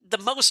the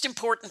most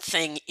important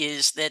thing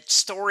is that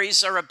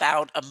stories are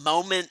about a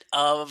moment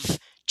of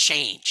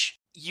change.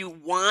 You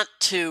want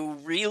to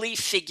really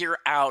figure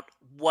out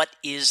what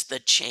is the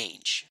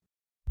change.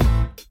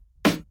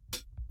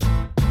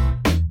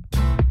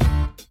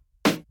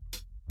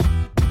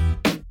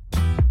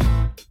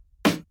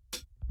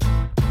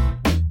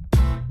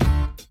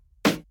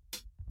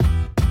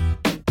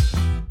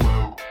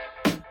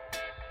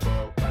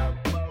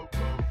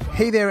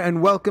 Hey there,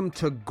 and welcome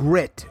to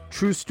Grit,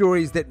 True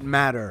Stories That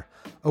Matter,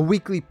 a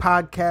weekly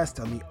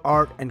podcast on the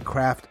art and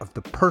craft of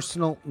the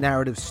personal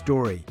narrative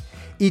story.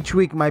 Each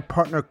week, my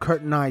partner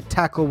Kurt and I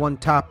tackle one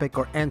topic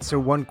or answer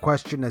one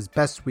question as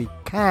best we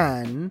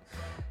can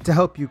to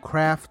help you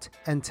craft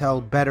and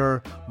tell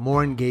better,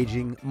 more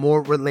engaging,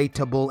 more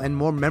relatable, and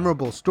more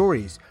memorable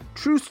stories.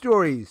 True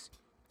stories,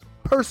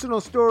 personal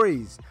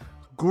stories,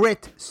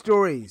 grit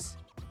stories.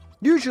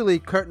 Usually,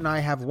 Kurt and I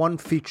have one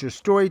feature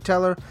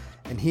storyteller,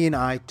 and he and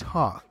I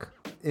talk.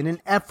 In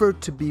an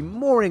effort to be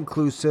more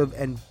inclusive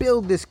and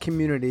build this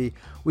community,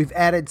 we've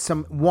added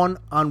some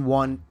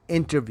one-on-one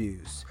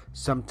interviews.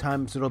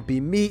 Sometimes it'll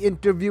be me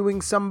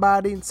interviewing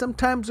somebody, and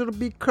sometimes it'll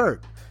be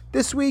Kurt.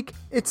 This week,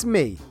 it's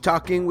me,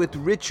 talking with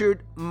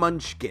Richard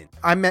Munchkin.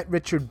 I met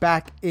Richard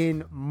back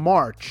in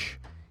March.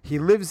 He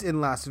lives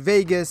in Las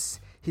Vegas.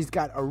 He's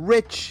got a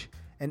rich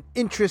and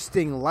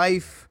interesting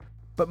life.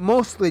 But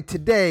mostly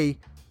today,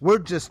 we're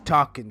just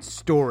talking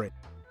story.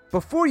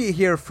 Before you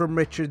hear from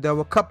Richard, though,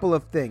 a couple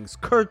of things.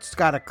 Kurt's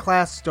got a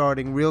class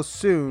starting real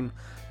soon,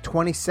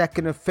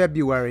 22nd of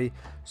February.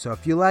 So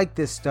if you like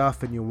this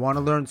stuff and you want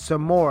to learn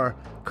some more,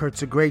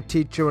 Kurt's a great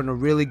teacher and a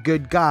really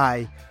good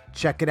guy.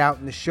 Check it out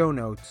in the show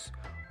notes.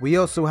 We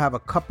also have a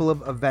couple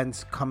of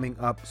events coming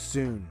up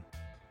soon.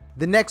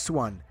 The next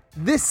one,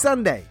 this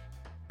Sunday,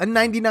 a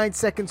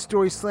 99-second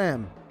story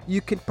slam.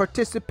 You can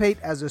participate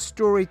as a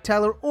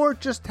storyteller or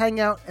just hang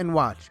out and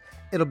watch.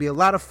 It'll be a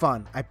lot of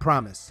fun, I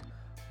promise.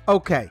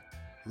 Okay,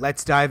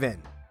 let's dive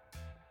in.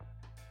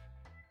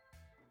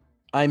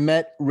 I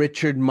met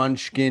Richard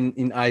Munchkin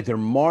in either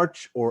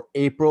March or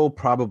April,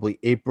 probably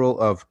April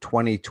of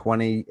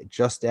 2020,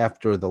 just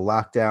after the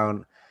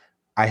lockdown.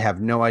 I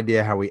have no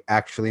idea how we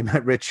actually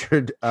met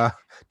Richard.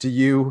 Do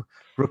you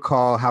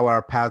recall how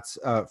our paths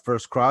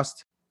first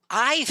crossed?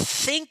 I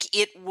think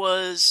it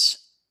was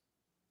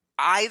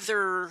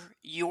either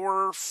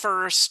your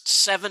first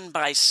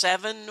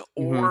 7x7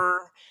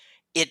 or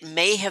it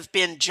may have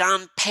been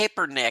John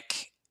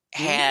Papernick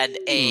had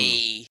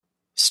a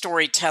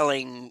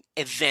storytelling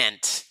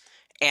event,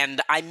 and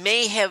I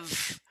may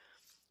have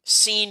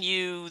seen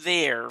you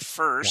there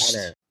first.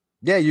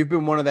 Yeah, you've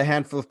been one of the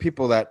handful of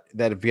people that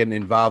have been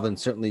involved in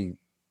certainly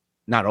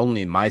not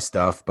only my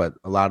stuff, but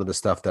a lot of the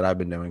stuff that I've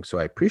been doing. So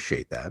I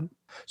appreciate that.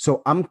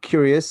 So I'm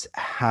curious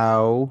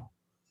how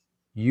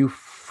you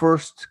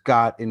first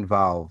got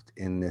involved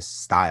in this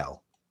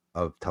style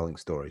of telling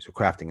stories or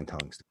crafting and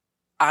telling stories.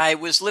 I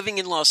was living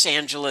in Los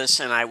Angeles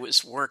and I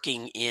was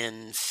working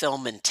in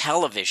film and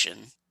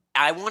television.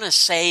 I want to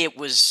say it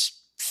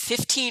was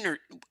 15 or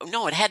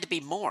no, it had to be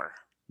more.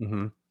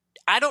 Mm-hmm.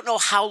 I don't know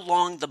how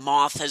long The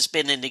Moth has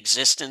been in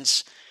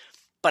existence,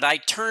 but I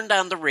turned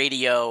on the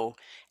radio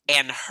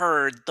and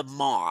heard The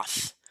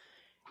Moth,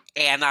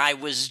 and I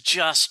was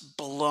just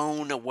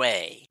blown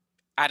away.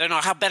 I don't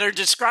know how better to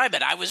describe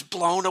it. I was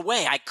blown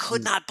away. I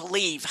could not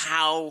believe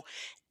how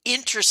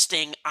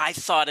interesting I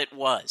thought it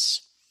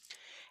was.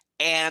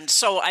 And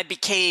so I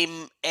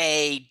became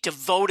a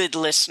devoted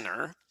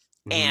listener,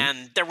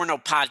 and there were no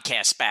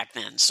podcasts back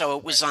then. So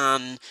it was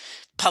on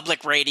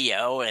public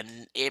radio,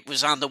 and it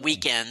was on the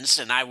weekends,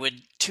 and I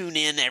would tune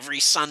in every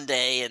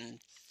Sunday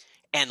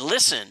and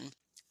listen.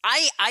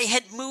 I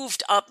had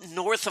moved up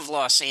north of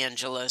Los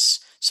Angeles,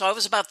 so I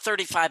was about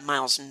 35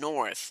 miles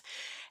north.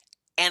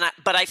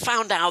 But I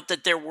found out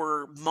that there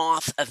were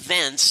Moth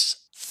events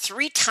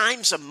 3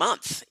 times a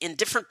month in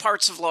different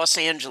parts of Los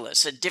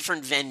Angeles at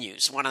different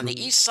venues, one on the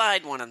east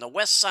side, one on the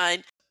west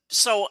side.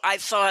 So I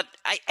thought,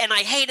 I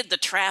hated the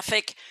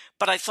traffic,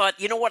 but I thought,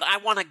 you know what, I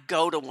want to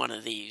go to one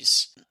of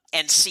these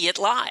and see it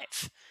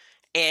live.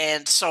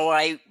 And so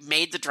I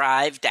made the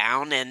drive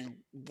down and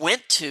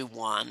went to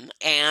one,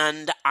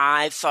 and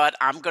I thought,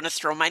 I'm going to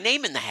throw my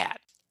name in the hat.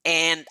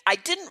 And I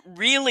didn't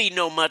really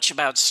know much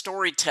about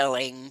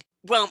storytelling.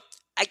 Well,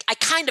 I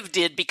kind of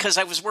did because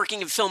I was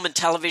working in film and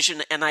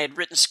television and I had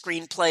written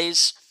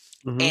screenplays,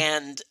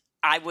 and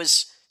I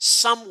was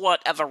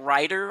somewhat of a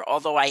writer,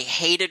 although I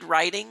hated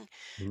writing.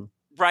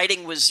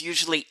 Writing was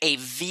usually a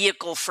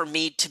vehicle for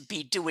me to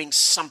be doing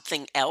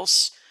something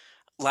else,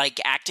 like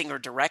acting or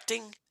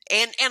directing.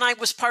 And I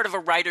was part of a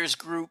writer's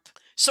group.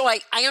 So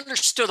I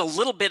understood a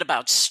little bit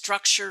about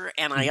structure,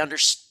 and I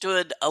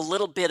understood a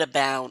little bit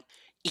about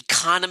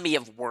economy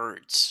of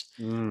words.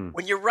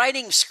 When you're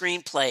writing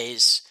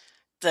screenplays,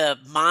 the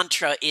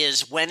mantra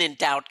is, when in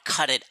doubt,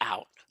 cut it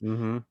out.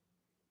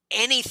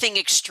 Anything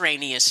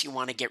extraneous you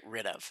want to get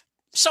rid of.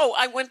 So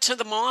I went to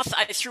the Moth.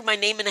 I threw my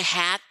name in a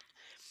hat.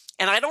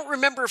 And I don't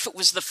remember if it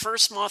was the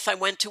first Moth I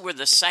went to or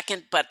the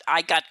second, but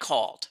I got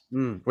called.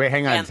 Wait,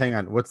 hang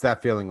on. What's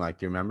that feeling like?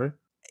 Do you remember?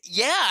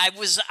 Yeah, I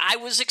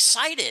was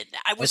excited.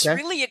 I was Okay.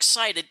 really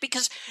excited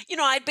because,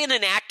 I'd been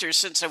an actor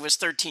since I was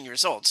 13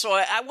 years old. So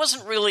I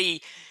wasn't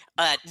really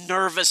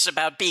nervous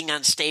about being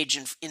on stage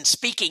and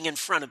speaking in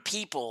front of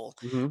people.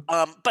 Hmm.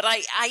 But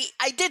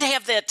I did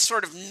have that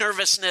sort of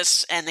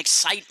nervousness and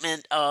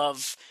excitement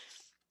of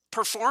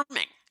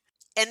performing.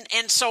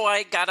 And so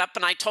I got up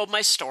and I told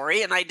my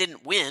story, and I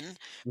didn't win,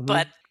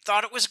 but Hmm.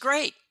 thought it was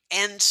great.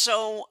 And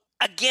so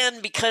again,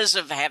 because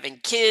of having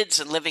kids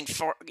and living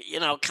for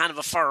kind of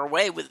a far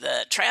away with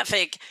the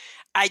traffic,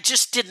 I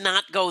just did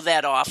not go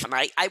that often.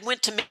 I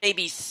went to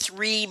maybe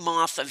 3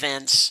 Moth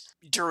events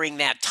during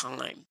that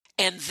time,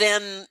 and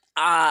then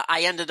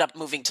I ended up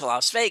moving to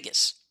Las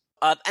Vegas.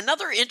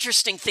 Another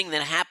interesting thing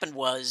that happened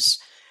was,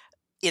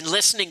 in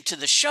listening to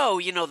the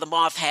show, the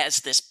Moth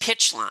has this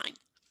pitch line.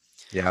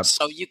 Yep.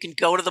 So you can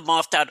go to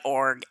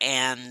themoth.org,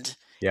 and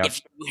Yep.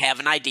 if you have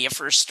an idea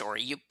for a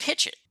story, you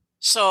pitch it.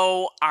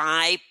 So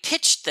I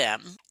pitched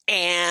them,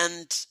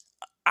 and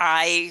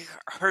I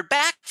heard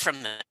back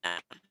from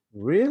them.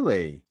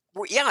 Really?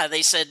 Yeah,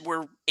 they said,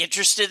 we're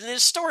interested in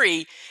this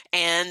story,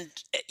 and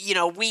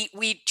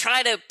we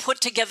try to put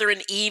together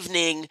an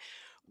evening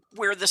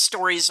where the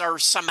stories are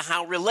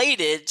somehow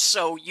related.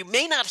 So you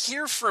may not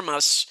hear from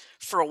us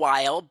for a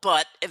while,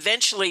 but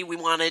eventually we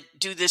want to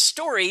do this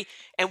story.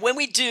 And when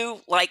we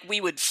do, like, we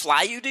would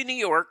fly you to New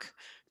York,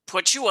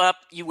 put you up,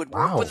 you would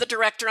work with Wow. the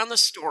director on the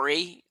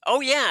story.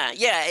 Oh yeah,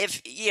 yeah.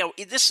 If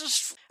this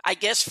is, I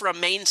guess, for a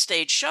main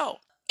stage show.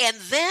 And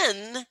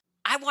then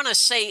I want to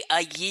say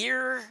a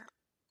year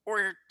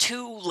or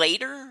two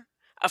later,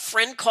 a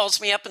friend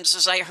calls me up and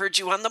says, I heard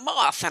you on The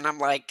Moth. And I'm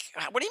like,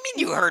 what do you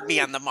mean you heard me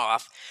on The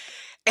Moth?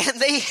 And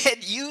they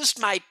had used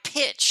my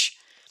pitch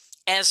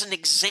as an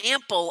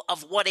example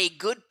of what a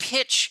good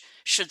pitch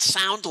should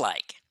sound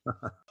like,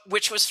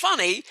 which was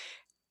funny.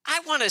 I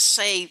want to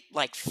say,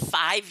 like,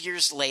 5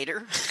 years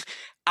later,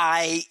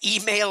 I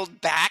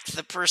emailed back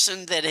the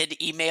person that had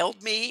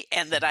emailed me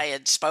and that I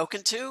had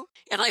spoken to.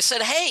 And I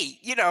said, hey,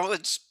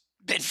 it's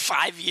been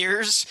 5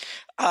 years.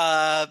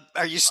 Are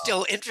you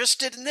still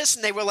interested in this?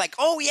 And they were like,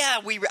 oh, yeah,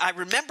 I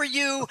remember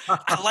you.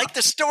 I like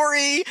the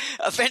story.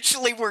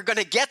 Eventually, we're going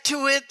to get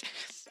to it.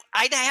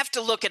 I'd have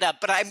to look it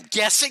up, but I'm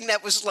guessing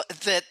that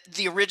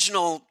the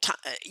original,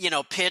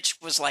 pitch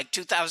was like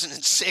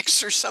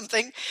 2006 or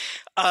something.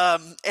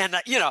 And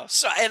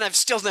I've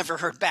still never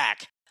heard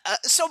back.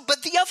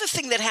 But the other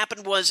thing that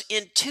happened was,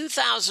 in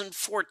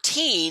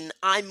 2014,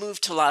 I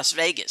moved to Las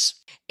Vegas,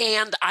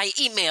 and I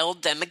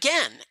emailed them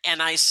again.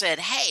 And I said,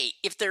 hey,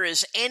 if there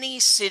is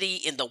any city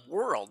in the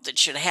world that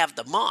should have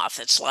the Moth,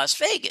 it's Las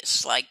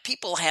Vegas. Like,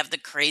 people have the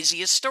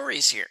craziest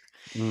stories here.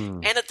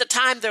 Mm. And at the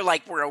time, they're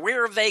like, we're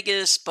aware of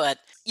Vegas, but,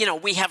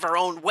 we have our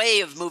own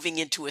way of moving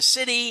into a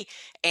city,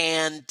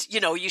 and,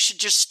 you should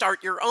just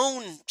start your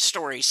own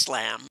story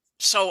slam.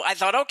 So I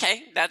thought,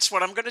 okay, that's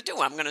what I'm going to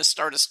do. I'm going to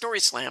start a story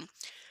slam.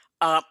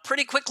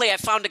 Pretty quickly, I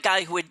found a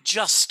guy who had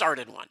just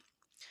started one,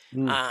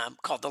 Mm.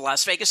 called the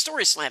Las Vegas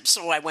Story Slam.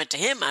 So I went to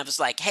him. I was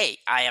like, hey,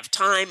 I have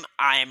time.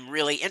 I'm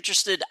really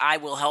interested. I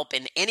will help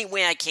in any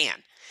way I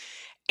can.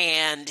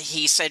 And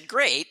he said,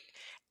 great.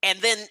 And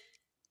then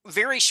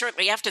very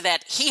shortly after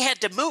that, he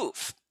had to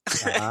move.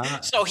 Ah.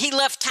 So he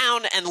left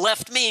town and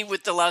left me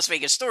with the Las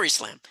Vegas Story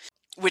Slam,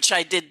 which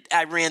I did.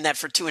 I ran that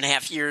for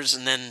 2.5 years,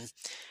 and then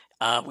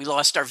we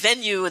lost our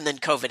venue, and then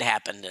COVID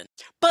happened.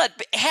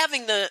 But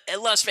having the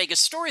Las Vegas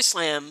Story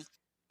Slam,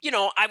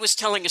 I was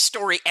telling a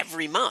story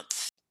every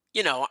month.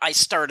 I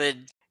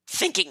started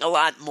thinking a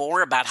lot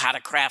more about how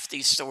to craft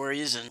these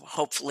stories and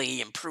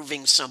hopefully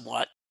improving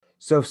somewhat.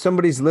 So if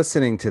somebody's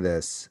listening to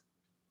this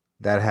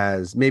that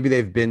has, maybe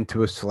they've been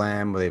to a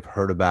slam or they've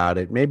heard about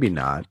it, maybe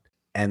not,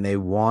 and they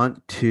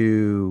want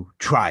to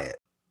try it,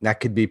 that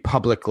could be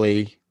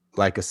publicly,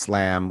 like a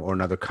slam or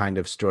another kind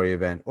of story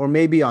event, or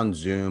maybe on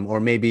Zoom, or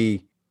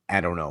maybe, I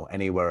don't know,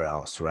 anywhere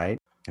else, right?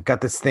 I've got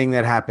this thing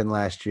that happened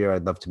last year.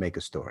 I'd love to make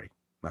a story.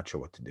 Not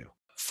sure what to do.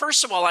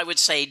 First of all, I would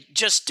say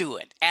just do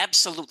it.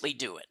 Absolutely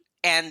do it.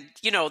 And,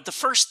 the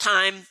first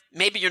time,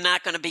 maybe you're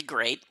not going to be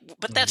great,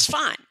 but that's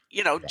fine.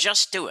 Yeah.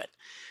 Just do it.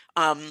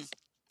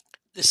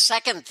 The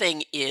second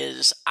thing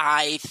is,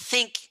 I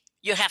think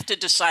you have to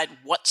decide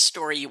what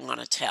story you want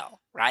to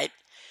tell, right?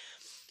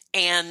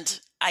 And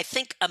I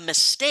think a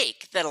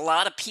mistake that a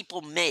lot of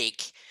people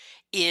make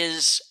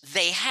is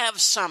they have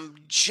some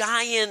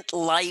giant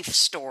life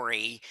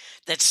story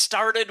that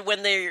started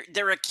when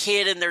they're a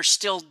kid and they're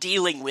still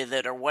dealing with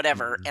it or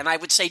whatever. Mhm. And I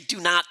would say, do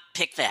not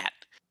pick that.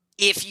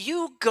 If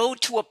you go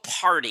to a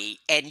party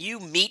and you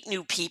meet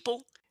new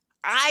people,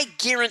 I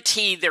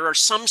guarantee there are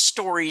some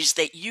stories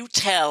that you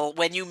tell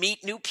when you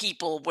meet new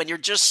people, when you're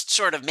just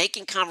sort of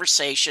making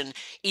conversation,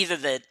 either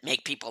that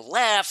make people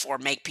laugh or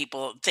make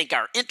people think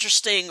are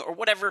interesting or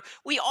whatever.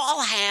 We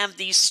all have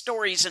these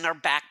stories in our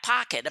back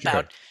pocket Sure.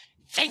 about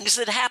things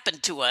that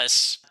happened to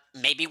us,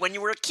 maybe when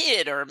you were a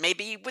kid or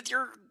maybe with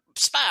your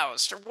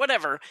spouse or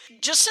whatever.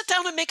 Just sit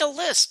down and make a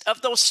list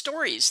of those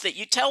stories that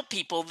you tell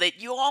people that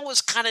you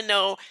always kind of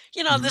know,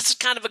 Mhm. this is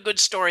kind of a good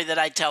story that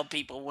I tell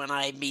people when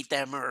I meet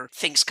them or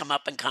things come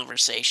up in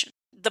conversation.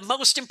 the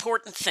most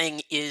important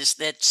thing is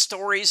that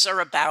stories are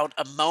about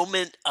a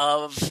moment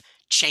of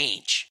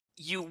change.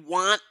 You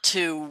want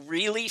to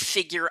really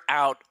figure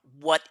out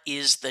what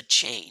is the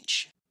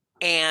change.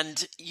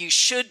 And you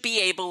should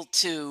be able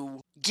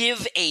to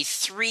give a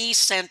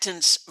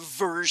 3-sentence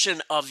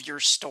version of your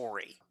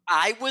story.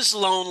 I was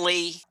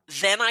lonely.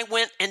 Then I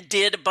went and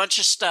did a bunch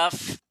of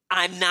stuff.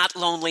 I'm not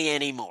lonely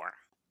anymore.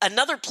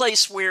 Another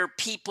place where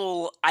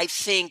people, I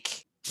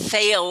think,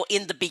 fail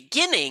in the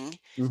beginning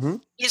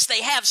is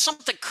they have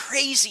something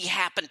crazy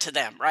happen to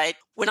them, right?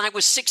 When I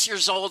was 6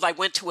 years old, I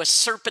went to a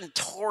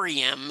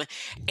serpentorium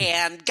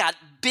and got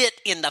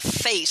bit in the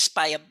face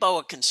by a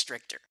boa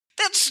constrictor.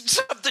 That's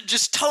something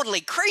just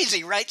totally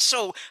crazy, right?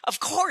 So, of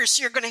course,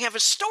 you're going to have a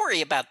story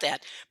about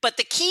that. But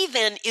the key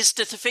then is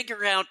to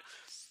figure out,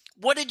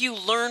 what did you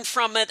learn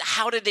from it?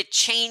 How did it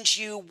change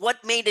you?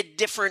 What made it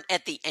different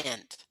at the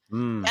end?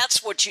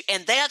 That's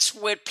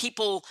what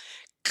people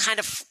kind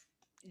of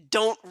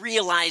don't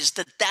realize,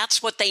 that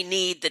that's what they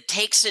need, that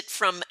takes it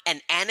from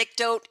an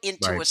anecdote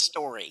into a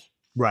story.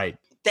 Right.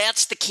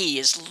 That's the key,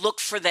 is look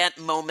for that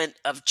moment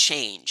of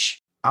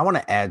change. I want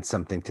to add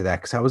something to that,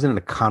 because I was in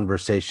a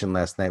conversation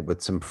last night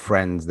with some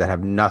friends that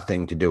have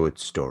nothing to do with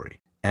story.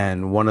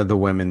 And one of the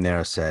women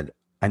there said,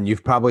 and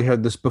you've probably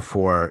heard this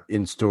before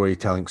in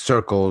storytelling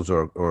circles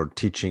or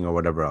teaching or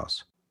whatever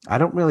else, I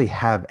don't really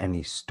have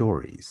any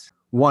stories.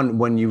 One,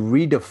 when you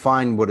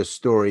redefine what a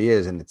story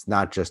is, and it's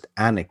not just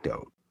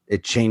anecdote,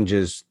 it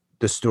changes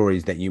the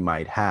stories that you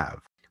might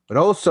have. But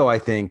also, I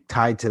think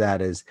tied to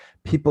that is,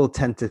 people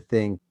tend to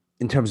think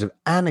in terms of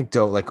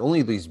anecdote, like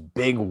only these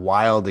big,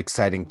 wild,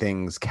 exciting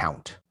things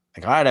count.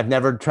 Like, all right, I've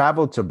never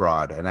traveled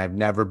abroad and I've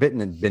never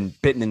been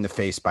bitten in the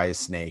face by a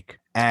snake.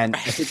 And I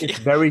think it's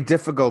very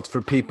difficult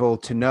for people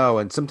to know.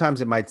 And sometimes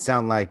it might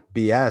sound like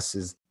BS,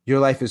 is your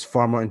life is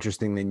far more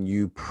interesting than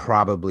you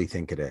probably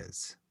think it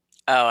is.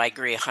 Oh, I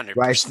agree 100%.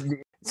 Right.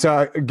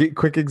 So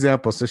quick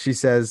example. So she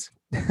says,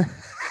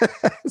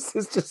 this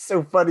is just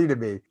so funny to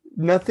me.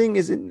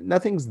 Nothing's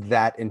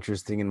that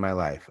interesting in my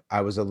life.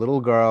 I was a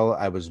little girl.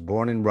 I was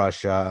born in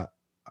Russia.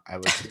 I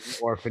was in an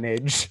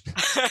orphanage.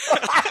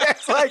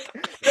 It's like,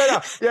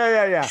 no.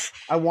 Yeah.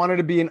 I wanted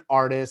to be an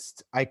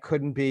artist. I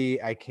couldn't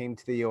be. I came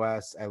to the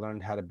US. I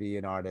learned how to be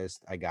an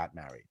artist. I got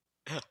married.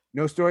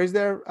 No stories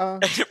there? Yeah.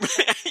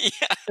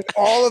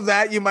 All of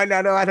that, you might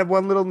not know. I'd have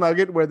one little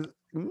nugget where,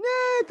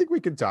 I think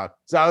we can talk.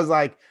 So I was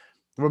like,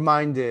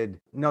 reminded,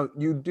 no,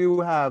 you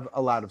do have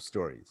a lot of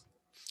stories.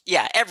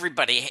 Yeah,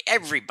 everybody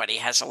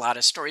has a lot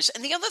of stories.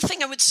 And the other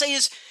thing I would say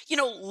is,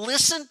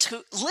 listen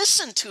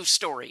to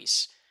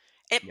stories.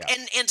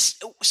 And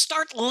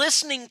start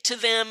listening to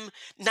them,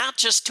 not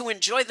just to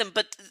enjoy them,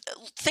 but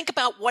think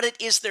about what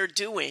it is they're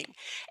doing.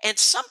 And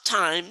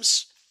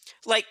sometimes,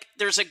 like,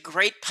 there's a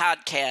great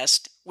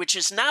podcast, which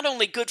is not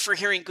only good for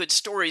hearing good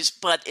stories,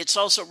 but it's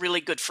also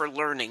really good for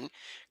learning,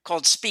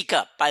 called Speak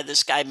Up by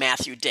this guy,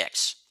 Matthew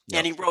Dix.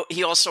 Yep. And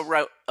he also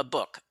wrote a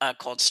book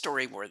called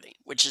Storyworthy,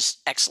 which is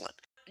excellent.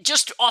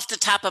 Just off the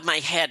top of my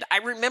head, I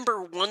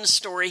remember one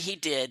story he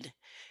did,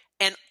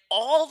 and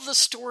all the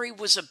story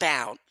was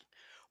about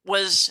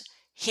was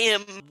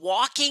him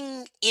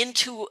walking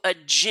into a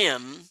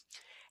gym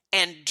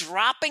and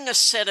dropping a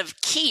set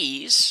of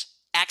keys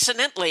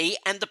accidentally,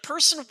 and the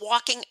person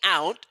walking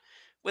out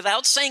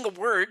without saying a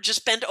word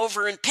just bent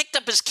over and picked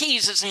up his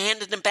keys and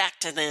handed them back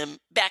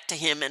to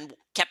him and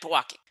kept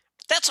walking.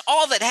 That's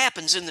all that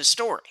happens in the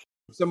story.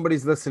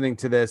 Somebody's listening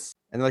to this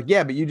and like,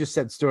 yeah, but you just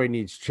said story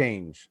needs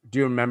change. Do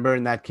you remember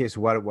in that case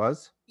what it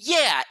was?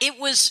 Yeah, it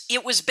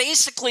was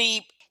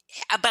basically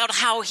about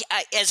how,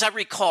 as I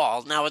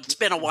recall, now it's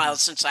been a while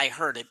since I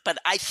heard it, but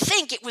I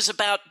think it was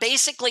about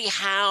basically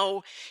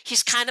how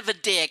he's kind of a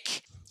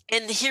dick.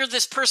 And here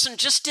this person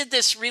just did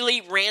this really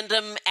tiny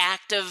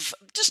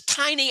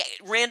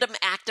random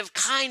act of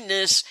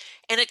kindness.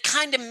 And it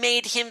kind of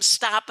made him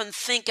stop and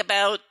think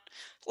about,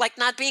 like,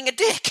 not being a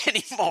dick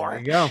anymore. There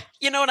you go.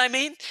 You know what I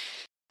mean?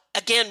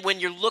 Again, when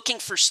you're looking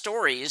for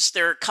stories,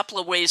 there are a couple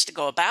of ways to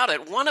go about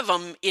it. One of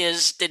them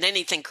is, did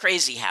anything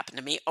crazy happen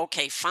to me?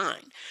 Okay,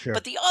 fine. Sure.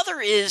 But the other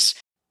is,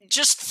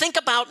 just think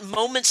about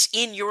moments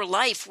in your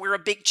life where a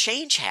big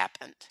change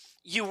happened.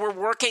 You were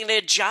working at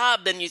a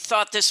job and you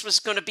thought this was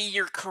going to be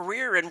your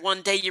career. And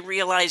one day you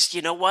realized,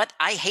 you know what?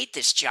 I hate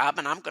this job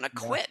and I'm going to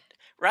quit,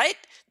 right?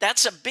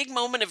 That's a big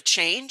moment of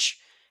change.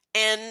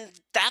 And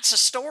that's a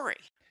story.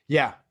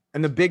 Yeah.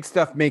 And the big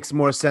stuff makes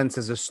more sense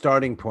as a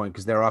starting point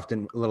because they're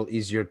often a little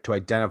easier to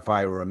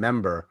identify or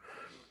remember.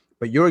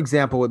 But your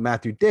example with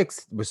Matthew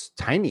Dix was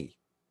tiny.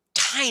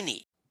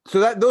 Tiny.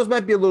 So those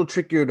might be a little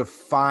trickier to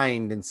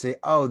find and say,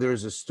 oh,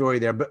 there's a story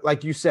there. But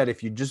like you said,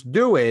 if you just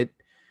do it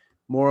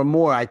more and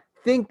more, I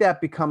think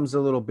that becomes a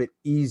little bit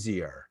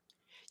easier.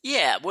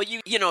 Yeah. Well,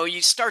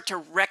 you start to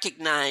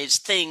recognize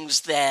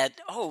things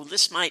that, oh,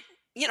 this might,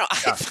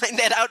 I find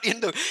that out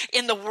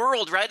in the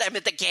world, right? I'm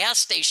at the gas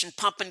station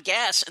pumping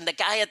gas, and the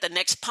guy at the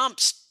next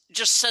pump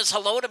just says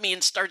hello to me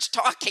and starts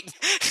talking.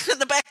 In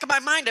the back of my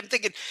mind, I'm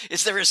thinking,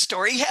 is there a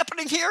story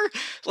happening here?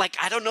 Like,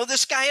 I don't know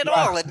this guy at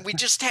all. And we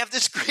just have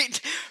this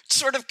great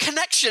sort of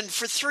connection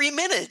for 3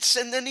 minutes.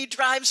 And then he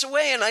drives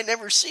away and I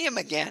never see him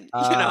again,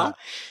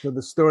 So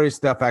the story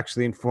stuff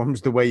actually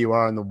informs the way you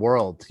are in the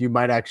world. You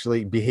might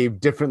actually behave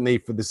differently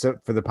for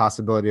the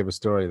possibility of a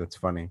story. That's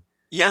funny.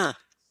 Yeah.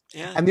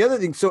 Yeah. And the other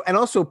thing, and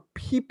also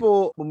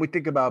people, when we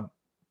think about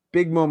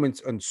big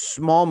moments and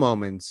small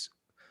moments,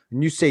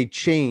 and you say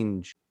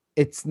change,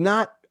 it's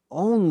not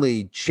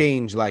only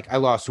change like I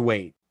lost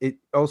weight. It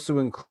also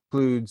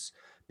includes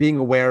being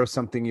aware of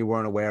something you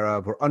weren't aware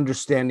of, or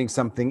understanding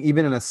something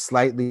even in a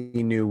slightly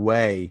new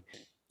way.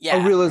 Yeah.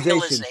 A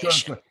realization.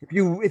 Sure.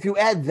 If you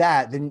add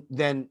that,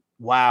 then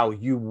wow,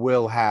 you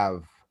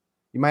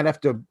might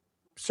have to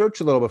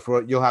search a little bit for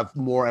it. You'll have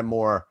more and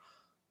more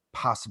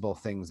possible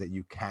things that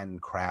you can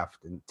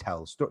craft and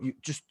tell.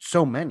 Just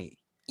so many.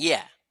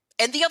 Yeah.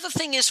 And the other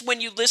thing is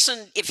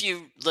if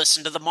you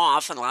listen to The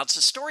Moth and lots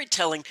of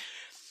storytelling,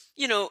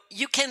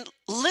 you can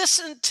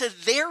listen to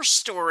their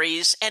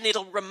stories and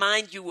it'll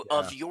remind you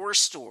of your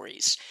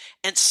stories.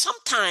 And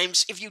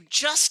sometimes if you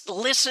just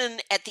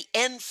listen at the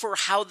end for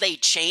how they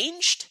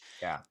changed,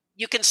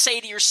 you can say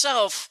to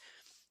yourself,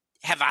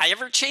 have I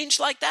ever changed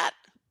like that?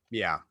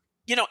 Yeah.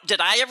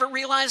 Did I ever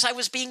realize I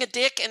was being a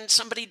dick and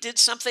somebody did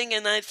something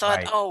and I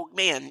thought, oh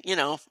man,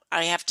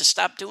 I have to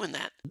stop doing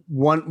that.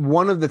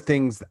 One of the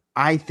things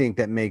I think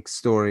that makes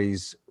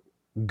stories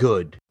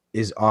good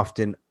is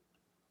often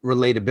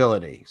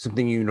relatability,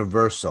 something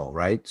universal,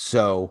 right?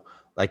 So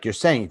like you're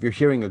saying, if you're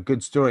hearing a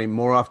good story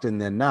more often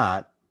than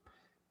not,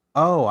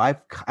 I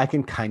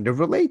can kind of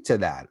relate to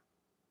that.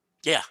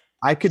 Yeah.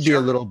 I could be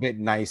a little bit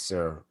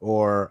nicer,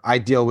 or I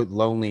deal with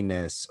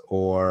loneliness,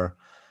 or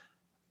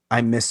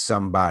I miss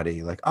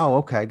somebody. Like, oh,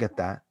 okay, I get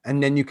that.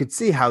 And then you could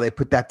see how they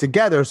put that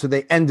together. So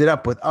they ended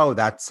up with,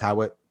 that's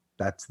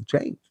the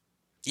change.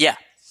 Yeah.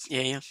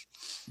 Yeah.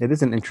 It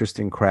is an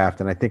interesting craft.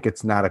 And I think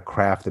it's not a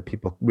craft that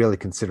people really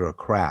consider a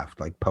craft,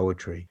 like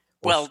poetry.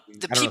 Well,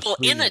 the people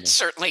in it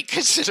certainly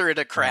consider it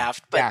a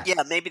craft, but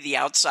maybe the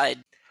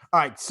outside. All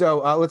right. So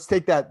let's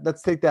take that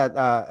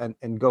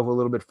and go a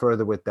little bit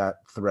further with that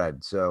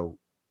thread. So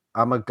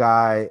I'm a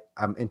guy,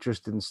 I'm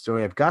interested in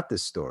story. I've got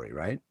this story,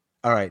 right?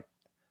 All right.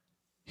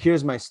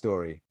 Here's my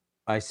story.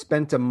 I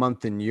spent a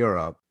month in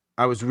Europe.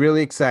 I was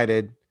really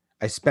excited.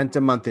 I spent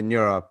a month in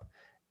Europe.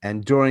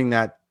 And during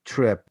that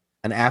trip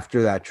and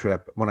after that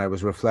trip, when I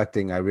was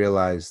reflecting, I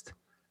realized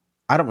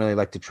I don't really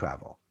like to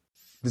travel.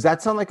 Does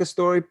that sound like a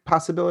story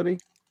possibility?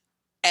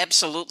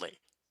 Absolutely.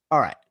 All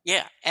right.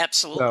 Yeah,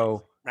 absolutely.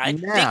 So right.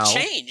 Now,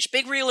 big change,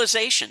 big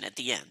realization at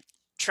the end.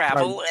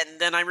 Travel. Right.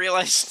 And then I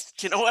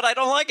realized, you know what? I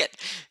don't like it.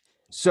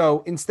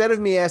 So instead of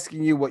me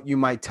asking you what you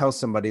might tell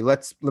somebody,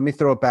 let me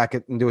throw it back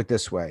and do it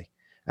this way.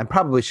 And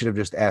probably should have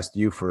just asked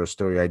you for a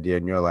story idea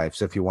in your life.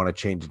 So if you want to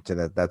change it to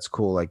that, that's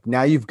cool. Like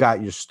now you've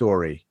got your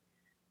story,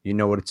 you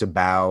know what it's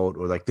about,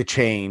 or like the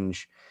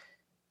change,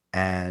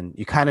 and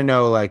you kind of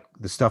know like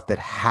the stuff that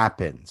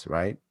happens,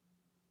 right?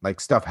 Like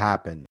stuff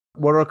happened.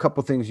 What are a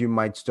couple things you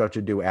might start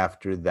to do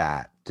after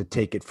that to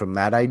take it from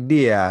that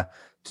idea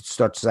to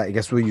start to, I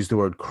guess we'll use the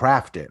word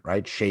craft it,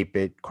 right? Shape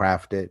it,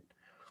 craft it.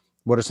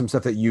 What are some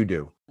stuff that you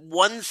do?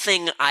 One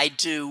thing I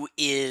do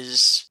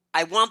is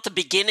I want the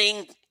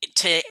beginning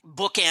to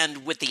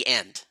bookend with the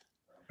end.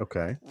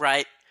 Okay.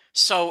 Right?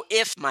 So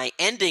if my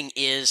ending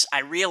is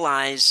I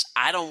realize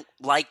I don't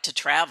like to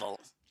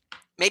travel,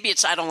 maybe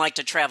it's I don't like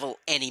to travel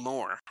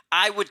anymore.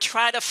 I would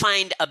try to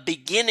find a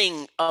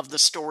beginning of the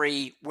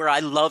story where I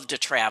love to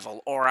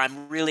travel or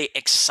I'm really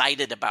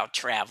excited about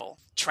travel.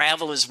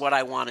 Travel is what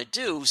I want to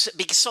do.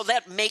 So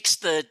that makes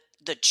the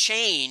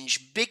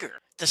change bigger.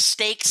 The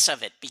stakes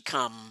of it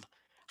become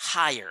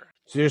higher.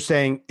 So you're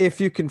saying if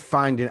you can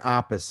find an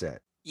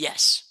opposite.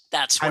 Yes,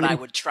 that's what I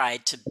would try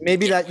to.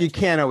 Maybe that you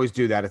can't always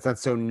do that. It's not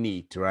so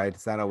neat, right?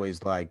 It's not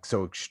always like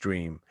so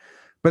extreme.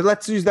 But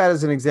let's use that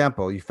as an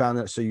example. You found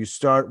that. So you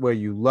start where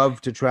you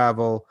love to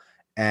travel.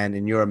 And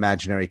in your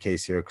imaginary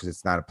case here, because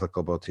it's not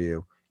applicable to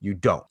you, you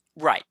don't.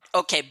 Right.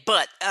 Okay.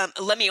 But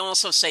let me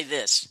also say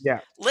this.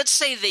 Yeah. Let's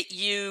say that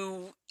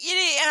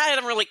I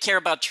don't really care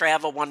about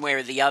travel one way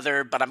or the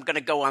other, but I'm going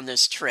to go on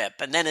this trip.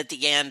 And then at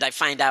the end, I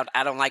find out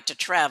I don't like to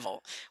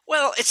travel.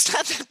 Well, it's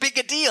not that big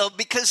a deal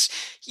because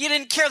you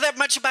didn't care that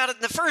much about it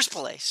in the first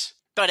place.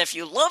 But if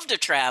you love to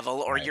travel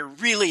or you're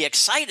really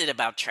excited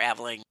about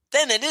traveling,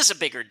 then it is a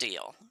bigger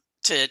deal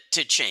to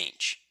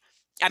change.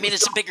 I mean,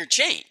 it's a bigger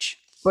change.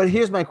 But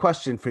here's my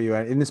question for you,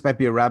 and this might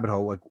be a rabbit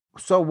hole. Like,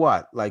 so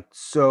what? Like,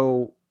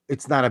 so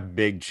it's not a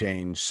big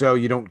change, so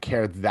you don't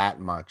care that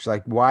much.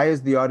 Like, why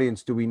is the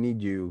audience, do we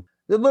need you?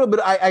 A little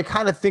bit, I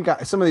kind of think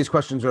some of these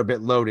questions are a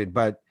bit loaded,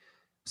 but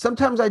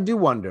sometimes I do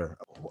wonder,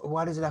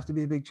 why does it have to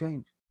be a big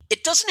change?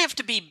 It doesn't have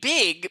to be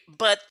big,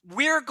 but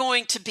we're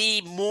going to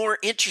be more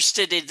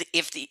interested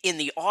in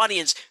the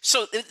audience.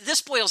 So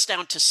this boils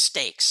down to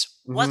stakes.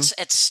 Mm-hmm. What's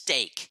at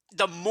stake?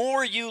 The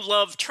more you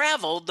love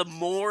travel, the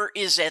more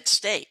is at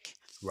stake.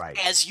 Right.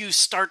 As you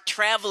start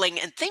traveling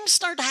and things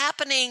start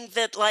happening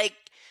that like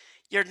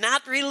you're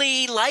not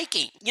really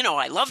liking.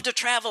 I love to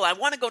travel. I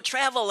want to go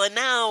travel. And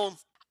now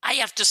I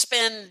have to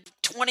spend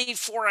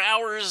 24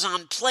 hours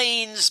on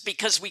planes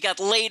because we got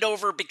laid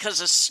over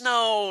because of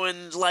snow.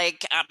 And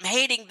I'm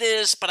hating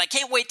this, but I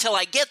can't wait till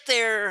I get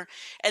there.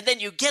 And then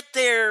you get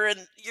there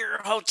and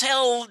your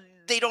hotel,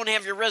 they don't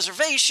have your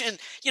reservation,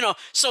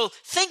 so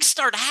things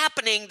start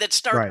happening that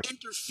start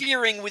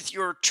interfering with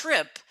your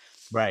trip.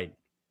 Right.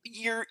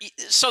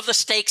 So the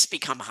stakes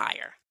become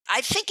higher.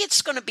 I think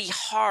it's going to be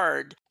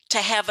hard to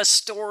have a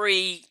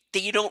story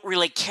that you don't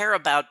really care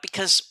about,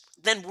 because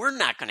then we're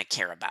not going to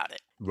care about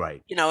it.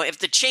 Right. If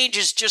the change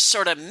is just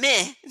sort of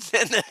meh,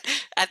 then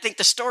I think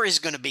the story is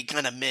going to be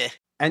kind of meh.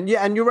 And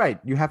you're right.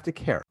 You have to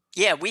care.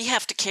 Yeah, we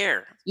have to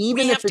care.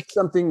 Even if it's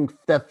something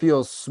that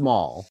feels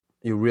small,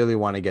 you really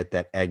want to get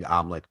that egg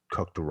omelet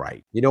cooked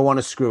right. You don't want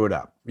to screw it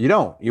up. You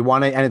don't. You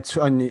want to, and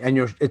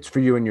it's for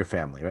you and your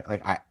family.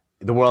 Right?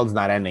 The world's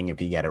not ending if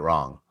you get it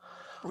wrong.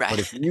 Right. But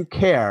if you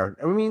care,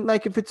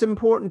 if it's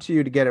important to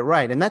you to get it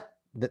right, and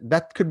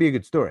that could be a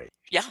good story.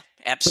 Yeah,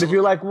 absolutely. But if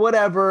you're like,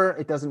 whatever,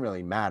 it doesn't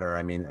really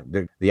matter.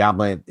 The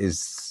omelet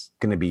is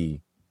going to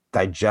be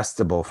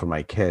digestible for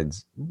my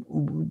kids.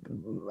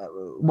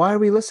 Why are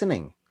we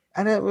listening?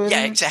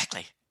 Yeah,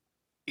 exactly.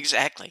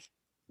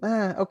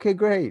 Okay,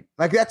 great.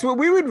 That's what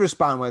we would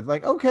respond with.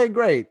 Okay,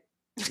 great.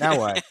 Now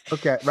what?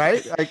 Okay,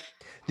 right?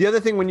 The other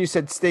thing, when you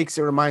said stakes,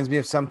 it reminds me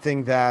of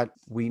something that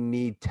we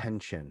need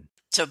tension.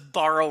 To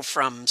borrow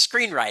from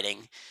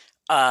screenwriting,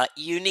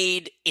 you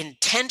need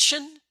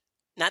intention,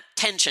 not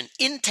tension,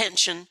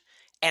 intention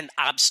and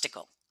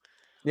obstacle.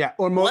 Yeah,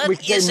 or we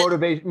could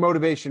say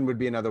motivation would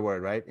be another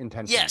word, right?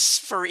 Intention. Yes,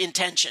 for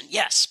intention.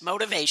 Yes,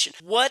 motivation.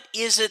 What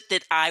is it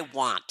that I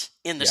want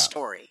in the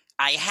story?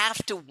 I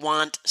have to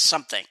want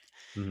something,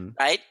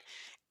 right?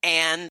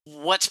 And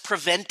what's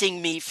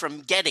preventing me from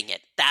getting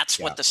it? That's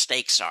what the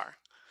stakes are.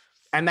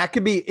 And that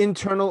could be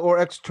internal or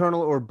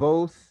external or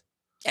both.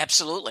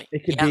 Absolutely.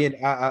 It could be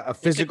a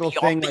physical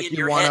thing, like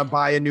you want to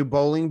buy a new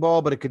bowling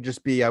ball, but it could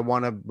just be, I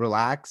want to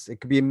relax.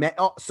 It could be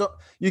so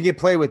you can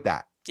play with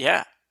that.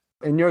 Yeah.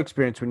 In your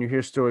experience, when you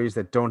hear stories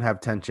that don't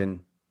have tension,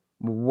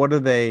 what do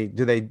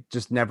they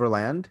just never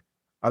land?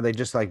 Are they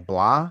just like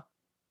blah?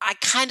 I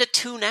kind of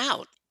tune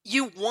out.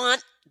 You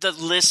want the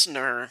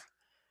listener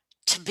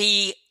to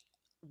be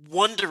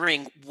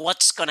wondering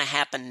what's going to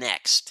happen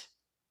next.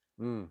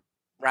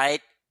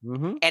 Right?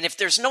 Mm-hmm. And if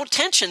there's no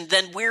tension,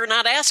 then we're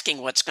not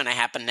asking what's going to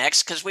happen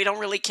next, because we don't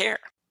really care.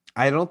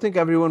 I don't think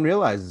everyone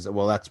realizes it.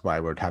 Well, that's why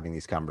we're having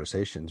these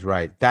conversations,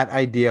 right? That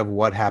idea of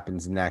what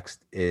happens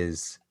next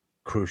is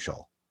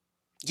crucial.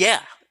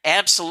 Yeah,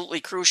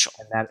 absolutely crucial.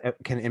 And that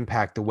can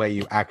impact the way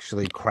you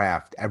actually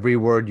craft every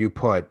word you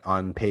put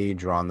on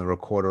page or on the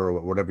recorder or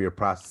whatever your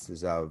process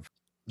is of.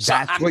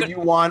 That's what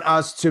you want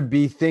us to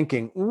be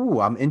thinking.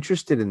 Ooh, I'm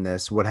interested in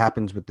this. What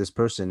happens with this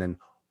person and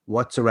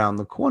what's around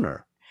the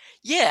corner?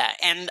 Yeah,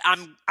 and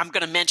I'm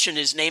going to mention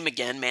his name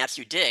again,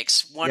 Matthew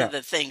Dix. One of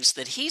the things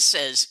that he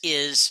says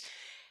is,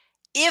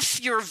 if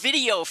your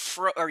video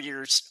or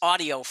your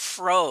audio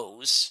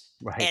froze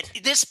at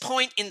this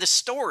point in the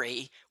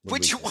story,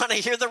 would you want to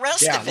hear the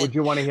rest of it? Would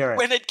you want to hear it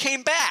when it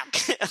came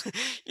back?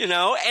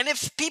 And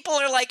if people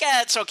are like,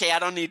 it's okay, I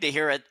don't need to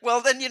hear it,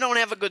 well, then you don't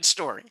have a good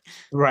story.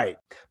 Right.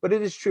 But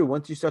it is true.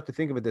 Once you start to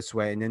think of it this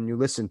way, and then you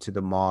listen to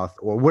The Moth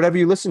or whatever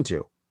you listen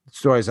to,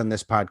 stories on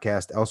this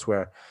podcast,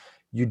 elsewhere,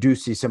 you do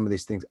see some of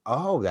these things.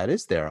 Oh, that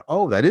is there.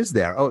 Oh, that is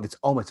there. Oh, it's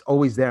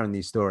always there in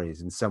these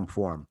stories in some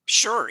form.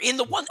 Sure.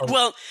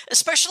 Well,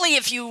 especially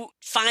if you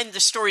find the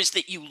stories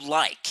that you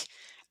like,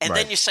 and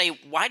then you say,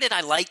 why did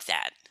I like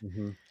that?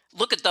 Mm-hmm.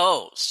 Look at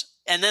those.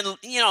 And then,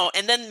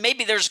 and then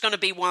maybe there's going to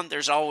be one,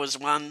 there's always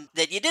one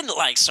that you didn't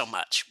like so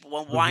much.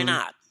 Well, why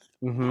not?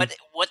 Mm-hmm.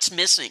 What's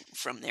missing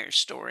from their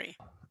story?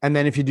 And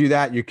then if you do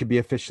that, you could be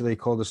officially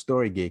called a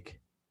story geek.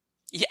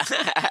 Yeah,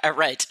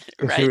 right.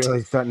 If you're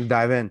really starting to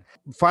dive in.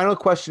 Final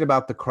question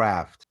about the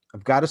craft.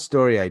 I've got a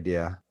story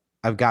idea.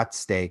 I've got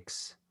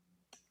stakes.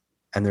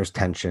 And there's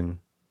tension,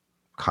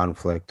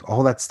 conflict.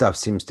 All that stuff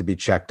seems to be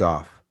checked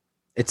off.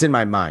 It's in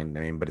my mind,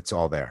 but it's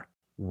all there.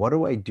 What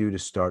do I do to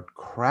start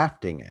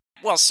crafting it?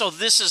 Well, so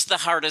this is the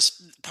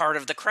hardest part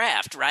of the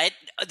craft, right?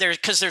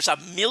 Because there's a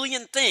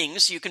million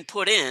things you can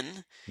put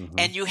in,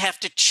 and you have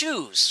to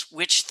choose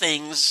which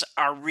things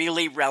are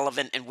really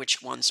relevant and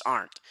which ones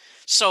aren't.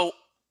 So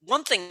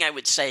one thing I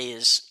would say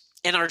is,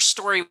 in our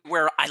story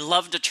where I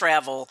love to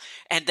travel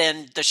and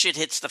then the shit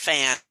hits the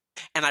fan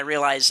and I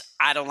realize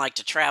I don't like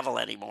to travel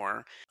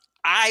anymore,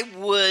 I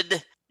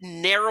would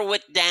narrow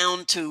it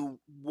down to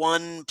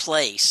one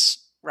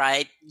place,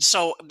 right?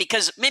 So,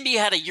 because maybe you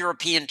had a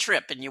European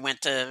trip and you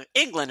went to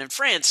England and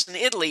France and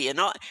Italy and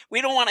all,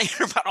 we don't want to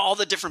hear about all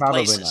the different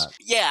places. Not.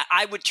 Yeah,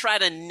 I would try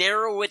to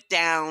narrow it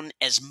down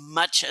as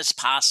much as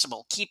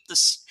possible. Keep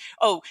this.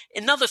 Oh,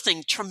 another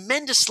thing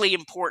tremendously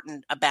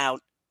important about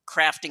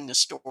crafting the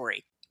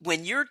story.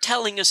 When you're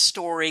telling a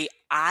story,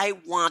 I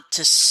want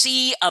to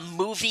see a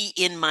movie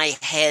in my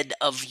head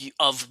of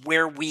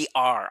where we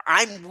are.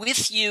 I'm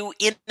with you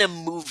in a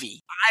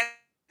movie. I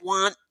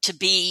want to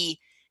be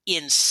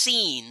in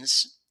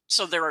scenes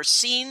So there are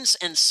scenes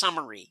and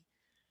summary.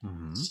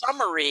 Mm-hmm.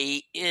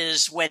 Summary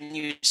is when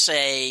you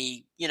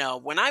say,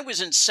 when I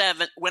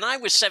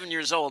was 7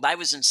 years old, I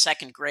was in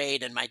second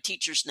grade and my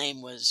teacher's name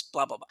was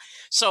blah, blah, blah.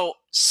 So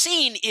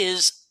scene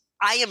is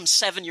I am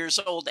 7 years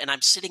old and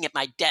I'm sitting at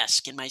my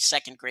desk in my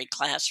second grade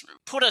classroom.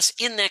 Put us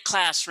in that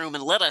classroom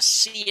and let us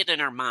see it in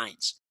our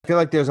minds. I feel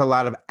like there's a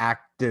lot of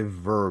active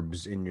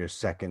verbs in your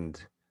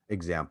second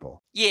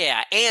example.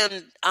 Yeah.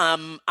 And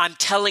I'm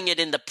telling it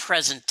in the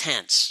present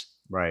tense,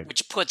 Right.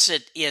 which puts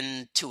it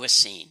into a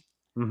scene.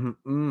 Mm-hmm.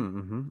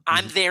 Mm-hmm.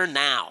 I'm there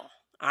now.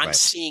 I'm Right.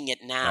 seeing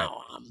it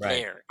now. Right. I'm Right.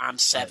 there. I'm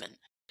 7.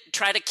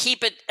 Try to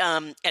keep it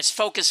as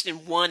focused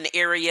in one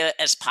area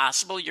as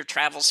possible, your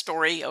travel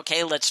story.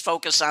 Okay, let's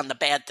focus on the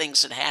bad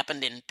things that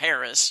happened in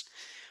Paris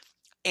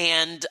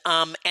and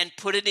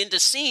put it into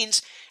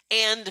scenes.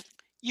 And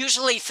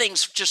usually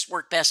things just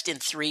work best in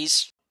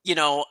threes.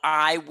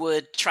 I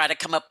would try to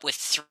come up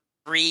with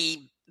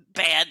 3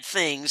 bad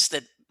things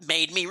that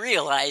made me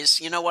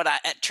realize,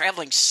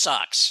 traveling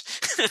sucks.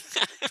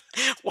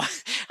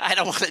 I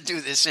don't want to do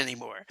this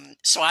anymore.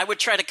 So I would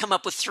try to come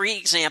up with 3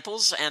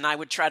 examples and I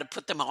would try to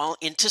put them all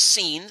into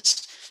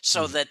scenes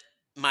so that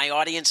my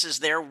audience is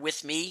there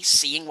with me,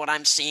 seeing what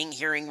I'm seeing,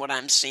 hearing what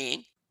I'm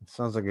seeing.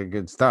 Sounds like a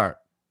good start.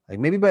 Like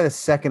maybe by the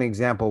second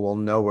example, we'll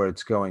know where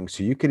it's going.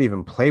 So you could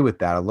even play with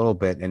that a little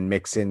bit and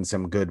mix in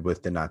some good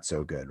with the not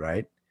so good,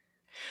 right?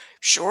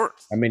 Sure.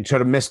 I mean, try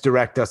to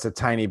misdirect us a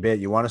tiny bit.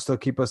 You want to still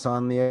keep us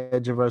on the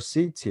edge of our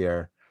seats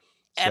here.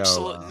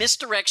 Absolutely.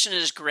 Misdirection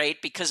is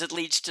great because it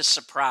leads to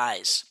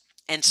surprise.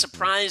 And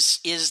surprise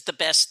is the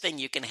best thing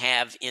you can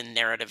have in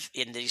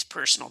these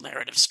personal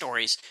narrative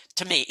stories.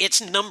 To me,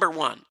 it's number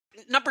 1.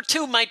 Number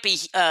 2 might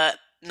be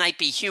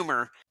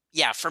humor.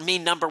 Yeah, for me,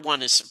 number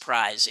 1 is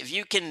surprise. If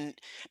you can,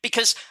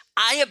 because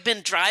I have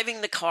been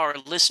driving the car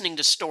listening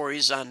to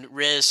stories on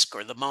Risk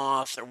or The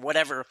Moth or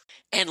whatever,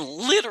 and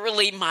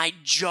literally my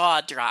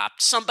jaw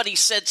dropped. Somebody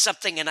said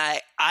something and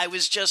I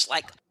was just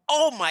like,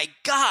 oh my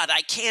God,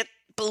 I can't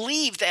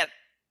believe that,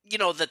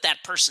 that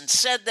person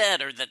said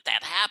that or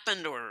that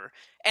happened.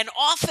 And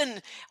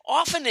often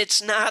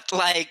it's not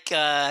like,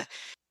 a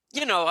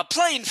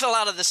plane fell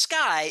out of the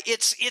sky.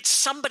 It's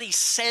somebody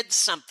said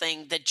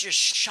something that just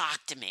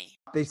shocked me.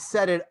 They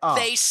set it up.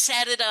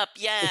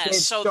 Yeah. If they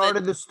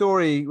started the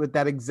story with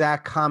that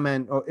exact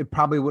comment, or it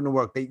probably wouldn't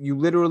work. You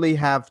literally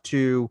have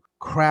to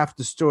craft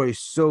the story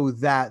so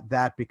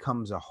that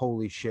becomes a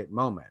holy shit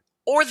moment.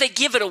 Or they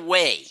give it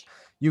away.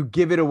 You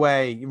give it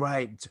away,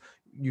 right?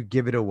 You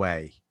give it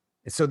away.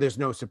 So there's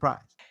no surprise.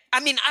 I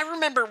mean, I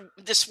remember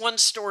this one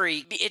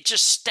story, it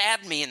just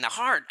stabbed me in the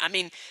heart. I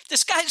mean,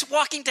 this guy's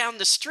walking down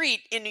the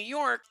street in New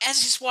York.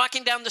 As he's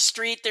walking down the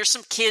street, there's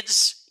some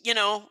kids,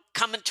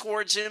 coming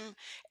towards him.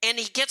 And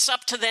he gets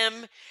up to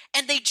them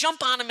and they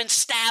jump on him and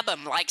stab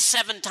him like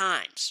 7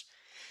 times.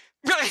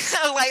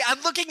 Like,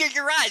 I'm looking at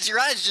your eyes. Your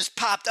eyes just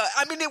popped up.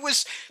 I mean, it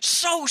was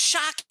so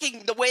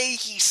shocking the way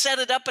he set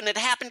it up and it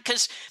happened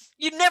because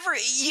he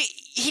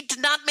did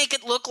not make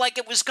it look like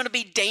it was going to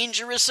be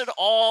dangerous at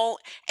all.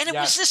 And it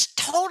was this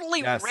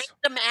totally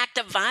random act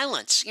of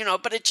violence,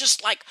 but it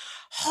just like,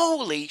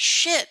 holy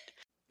shit.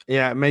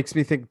 Yeah, it makes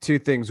me think 2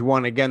 things.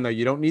 One, again, though,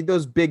 you don't need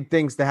those big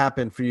things to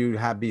happen for you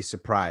to be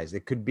surprised.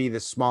 It could be the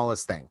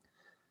smallest thing.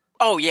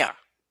 Oh, yeah.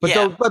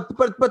 But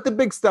but the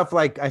big stuff,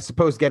 like, I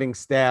suppose getting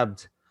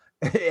stabbed,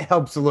 it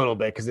helps a little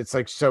bit because it's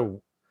like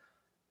so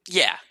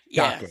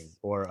shocking.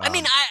 Or I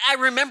mean, I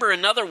remember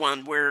another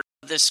one where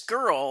this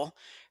girl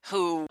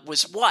who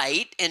was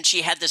white and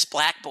she had this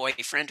black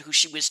boyfriend who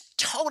she was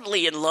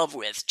totally in love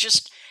with,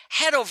 just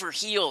head over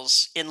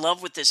heels in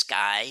love with this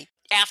guy.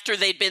 After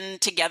they'd been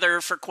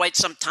together for quite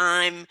some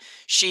time,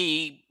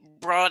 she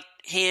brought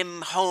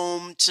him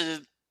home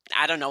to,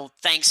 I don't know,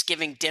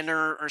 Thanksgiving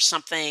dinner or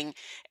something.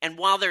 And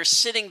while they're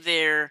sitting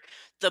there,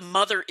 the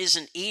mother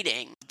isn't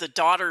eating. The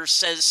daughter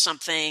says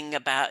something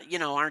about,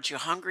 aren't you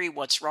hungry?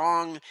 What's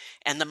wrong?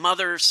 And the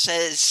mother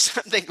says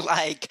something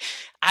like,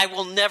 I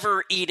will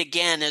never eat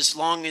again as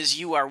long as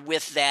you are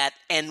with that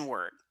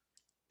N-word.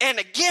 And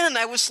again,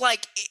 I was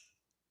like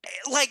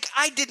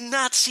I did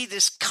not see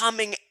this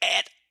coming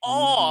at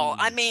all.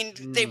 I mean,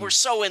 they were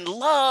so in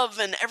love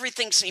and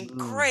everything seemed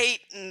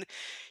great. And,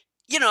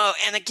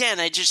 and again,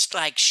 I just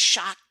like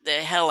shocked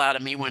the hell out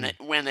of me when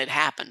it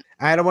happened.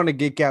 I don't want to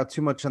geek out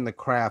too much on the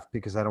craft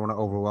because I don't want to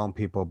overwhelm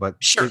people, but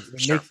sure.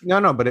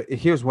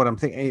 Here's what I'm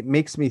thinking. It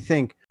makes me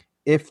think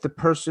if the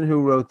person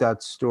who wrote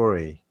that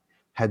story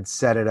had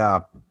set it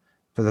up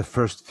for the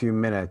first few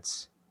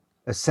minutes,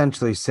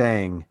 essentially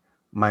saying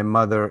my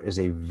mother is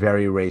a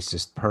very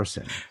racist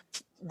person.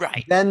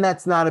 Right. Then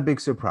that's not a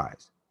big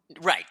surprise.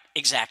 Right.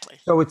 Exactly.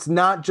 So it's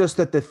not just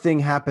that the thing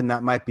happened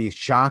that might be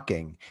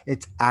shocking.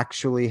 It's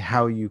actually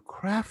how you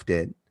craft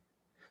it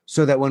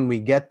so that when we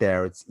get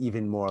there, it's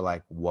even more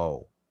like,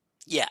 whoa.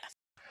 Yeah.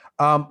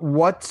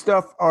 What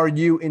stuff are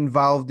you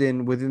involved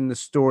in within the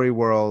story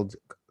world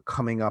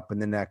coming up in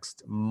the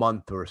next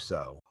month or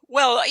so?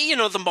 Well,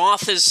 The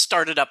Moth has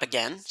started up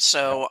again.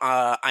 So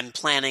I'm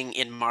planning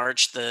in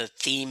March. The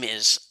theme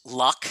is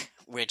luck,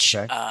 which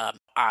Okay.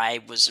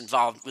 I was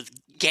involved with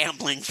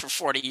gambling for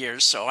 40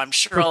 years, so I'm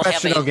sure I'll have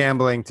Professional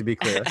gambling, to be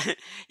clear.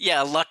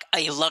 yeah,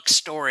 a luck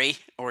story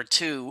or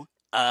two.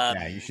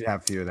 Yeah, you should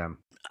have a few of them.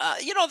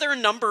 There are a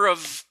number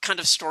of kind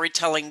of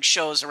storytelling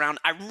shows around.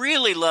 I'm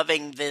really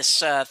loving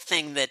this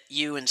thing that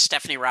you and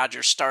Stephanie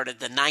Rogers started,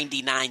 the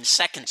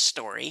 99-second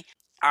story.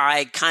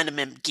 I kind of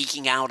am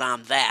geeking out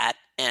on that.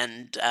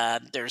 And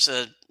there's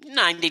a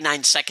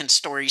 99-second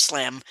story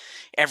slam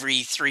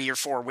every 3 or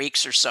 4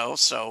 weeks or so.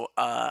 So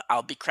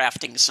I'll be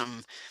crafting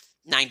some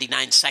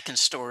 99-second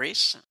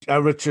stories.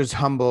 Richard's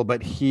humble,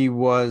 but he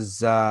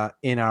was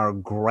in our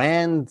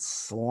Grand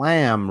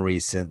Slam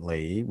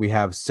recently. We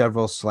have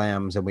several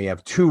slams, and we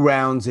have 2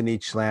 rounds in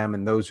each slam,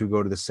 and those who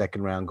go to the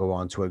second round go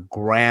on to a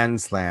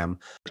Grand Slam.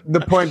 The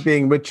point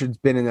being, Richard's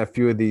been in a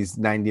few of these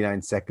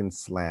 99-second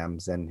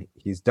slams, and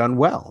he's done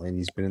well, and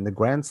he's been in the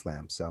Grand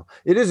Slam. So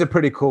it is a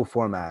pretty cool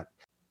format.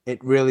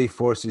 It really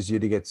forces you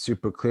to get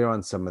super clear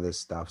on some of this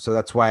stuff. So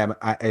that's why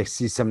I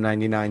see some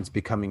 99s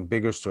becoming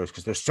bigger stories,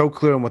 because they're so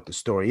clear on what the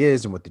story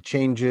is and what the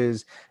change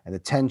is and the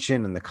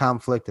tension and the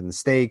conflict and the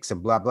stakes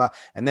and blah, blah.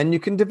 And then you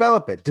can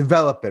develop it,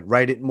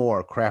 write it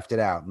more, craft it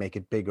out, make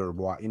it bigger,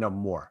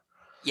 more.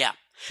 Yeah.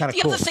 Kinda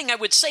the cool. other thing I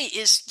would say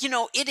is,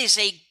 it is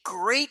a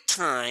great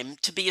time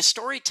to be a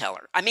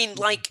storyteller. I mean,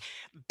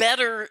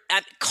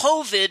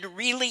 COVID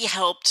really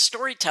helped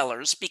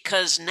storytellers,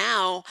 because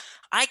now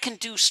I can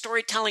do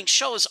storytelling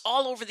shows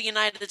all over the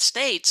United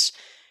States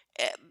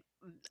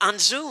on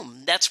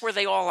Zoom. That's where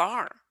they all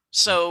are.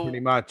 So pretty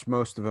much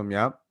most of them,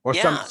 yeah. Or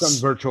Yes.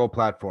 some virtual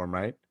platform,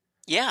 right?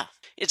 Yeah,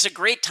 it's a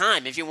great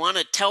time. If you want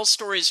to tell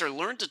stories or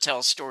learn to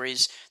tell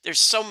stories, there's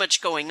so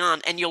much going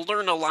on, and you'll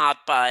learn a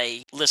lot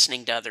by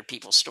listening to other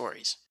people's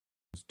stories.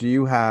 Do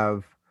you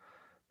have,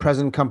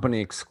 present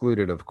company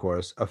excluded, of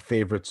course, a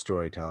favorite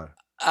storyteller?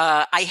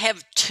 I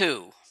have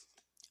 2.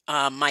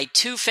 My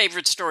 2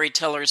 favorite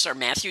storytellers are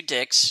Matthew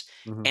Dix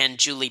and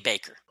Julie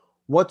Baker.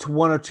 What's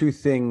 1 or 2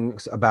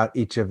 things about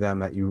each of them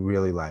that you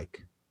really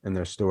like in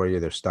their story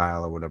or their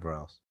style or whatever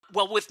else?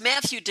 Well, with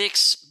Matthew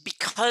Dix,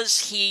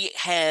 because he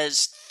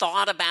has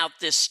thought about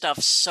this stuff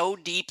so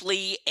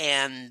deeply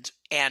and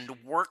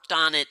worked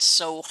on it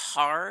so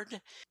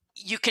hard,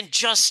 you can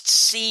just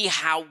see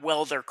how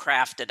well they're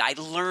crafted. I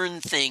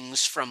learn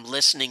things from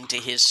listening to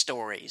his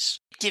stories.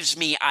 It gives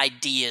me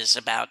ideas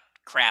about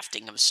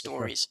crafting of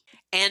stories.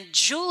 And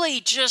Julie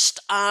just,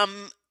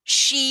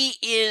 she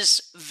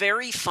is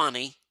very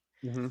funny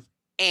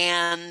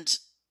and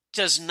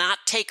does not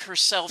take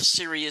herself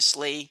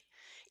seriously,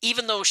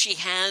 even though she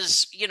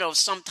has,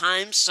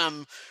 sometimes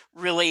some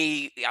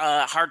really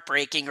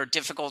heartbreaking or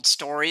difficult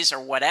stories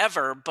or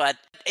whatever, but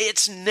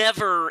it's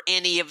never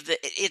any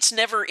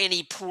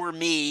poor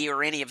me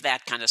or any of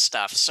that kind of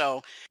stuff.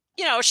 So,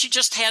 she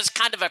just has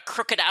kind of a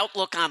crooked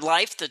outlook on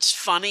life that's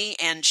funny,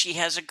 and she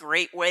has a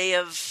great way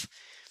of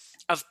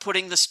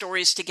putting the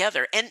stories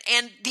together. And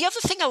the other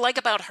thing I like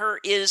about her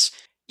is,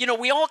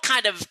 we all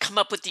kind of come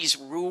up with these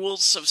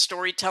rules of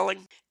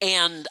storytelling,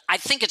 and I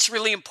think it's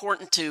really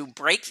important to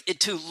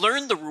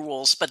learn the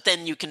rules, but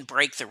then you can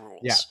break the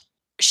rules. Yeah.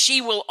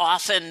 She will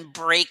often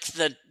break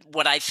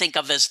what I think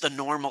of as the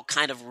normal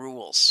kind of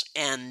rules,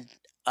 and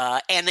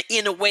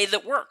in a way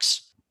that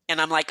works. And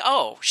I'm like,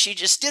 oh, she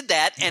just did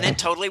that, and it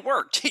totally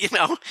worked,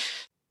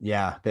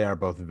 Yeah, they are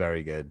both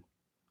very good.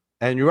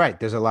 And you're right.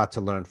 There's a lot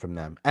to learn from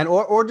them, and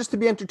or just to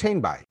be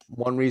entertained by.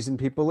 One reason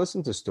people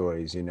listen to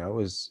stories,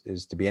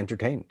 is to be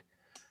entertained.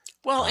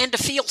 Well, and to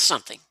feel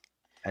something.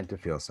 And to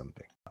feel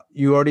something.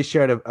 You already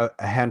shared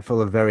a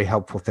handful of very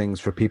helpful things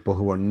for people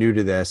who are new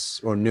to this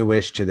or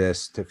newish to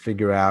this to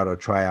figure out or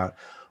try out.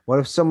 What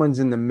if someone's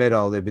in the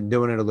middle? They've been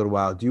doing it a little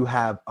while. Do you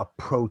have a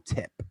pro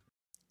tip?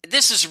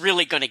 This is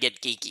really going to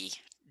get geeky,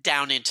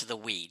 down into the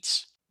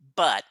weeds.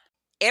 But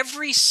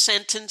every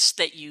sentence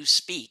that you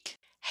speak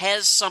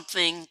has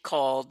something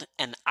called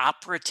an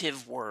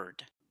operative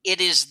word. It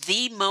is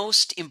the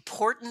most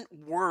important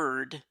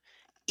word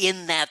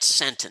in that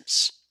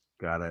sentence.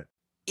 Got it.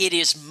 It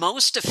is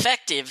most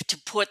effective to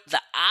put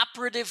the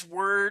operative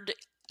word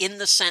in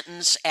the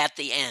sentence at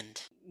the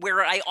end.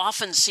 Where I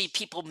often see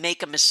people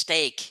make a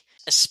mistake,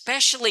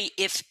 especially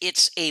if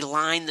it's a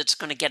line that's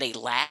going to get a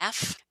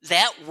laugh,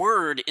 that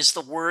word is the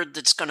word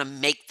that's going to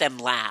make them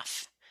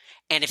laugh.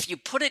 And if you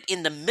put it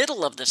in the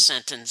middle of the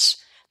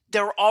sentence,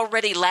 they're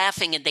already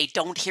laughing and they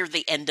don't hear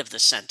the end of the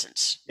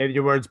sentence.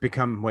 Your words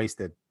become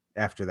wasted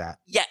after that.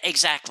 Yeah,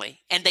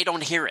 exactly. And they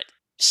don't hear it.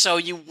 So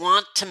you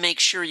want to make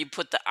sure you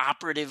put the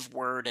operative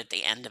word at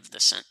the end of the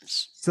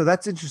sentence. So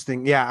that's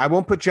interesting. Yeah, I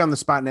won't put you on the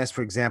spot and ask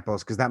for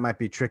examples because that might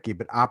be tricky,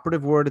 but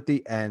operative word at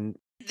the end.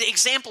 The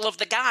example of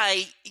the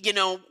guy,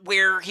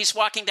 where he's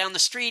walking down the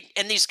street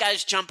and these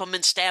guys jump him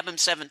and stab him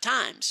 7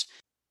 times.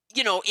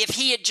 If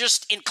he had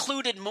just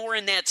included more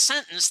in that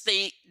sentence,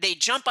 they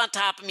jump on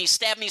top of me,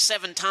 stab me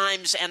 7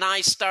 times, and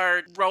I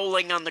start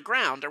rolling on the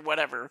ground or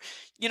whatever.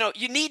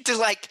 You need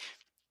to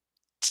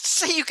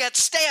say you got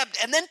stabbed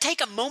and then take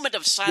a moment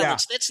of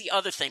silence. Yeah. That's the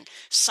other thing.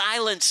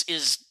 Silence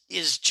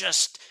is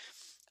just,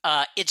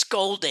 it's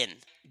golden.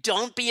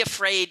 don't be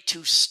afraid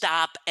to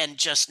stop and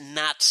just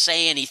not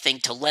say anything,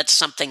 to let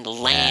something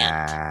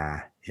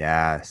land.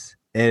 Yes.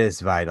 It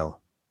is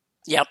vital.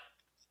 Yep.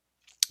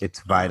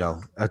 It's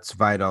vital. It's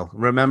vital.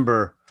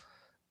 Remember,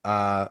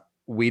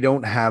 we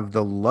don't have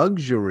the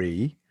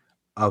luxury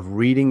of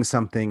reading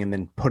something and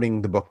then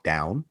putting the book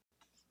down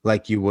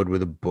like you would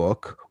with a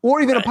book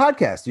or even a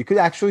podcast. You could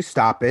actually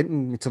stop it,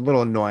 and it's a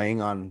little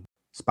annoying on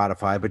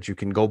Spotify, but you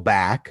can go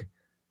back.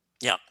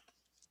 Yep.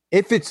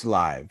 If it's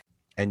live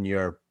and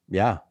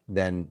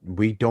then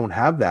we don't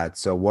have that.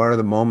 So what are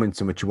the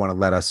moments in which you want to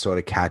let us sort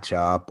of catch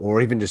up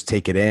or even just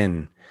take it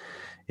in?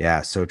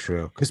 Yeah, so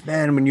true. Because,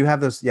 man, when you have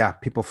those,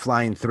 people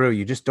flying through,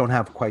 you just don't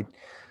have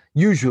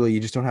usually you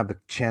just don't have the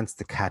chance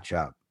to catch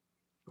up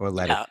or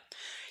let it.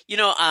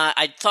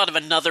 I thought of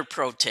another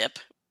pro tip.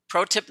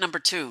 Pro tip number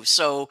 2.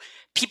 So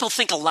people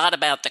think a lot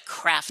about the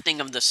crafting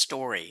of the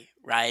story,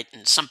 right?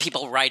 And some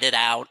people write it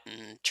out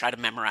and try to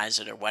memorize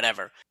it or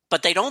whatever.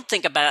 But they don't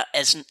think about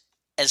as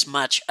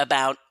much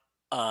about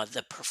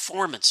the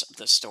performance of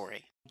the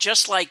story.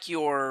 Just like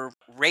your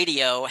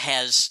radio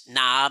has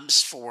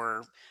knobs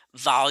for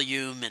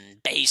volume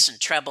and bass and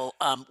treble,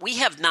 we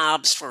have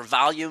knobs for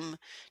volume,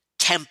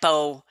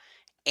 tempo,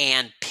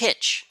 and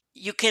pitch.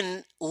 You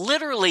can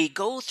literally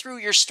go through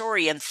your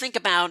story and think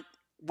about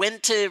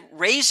when to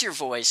raise your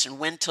voice and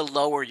when to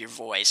lower your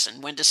voice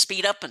and when to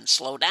speed up and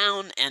slow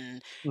down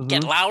and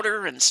get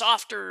louder and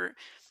softer.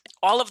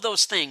 All of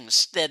those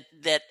things that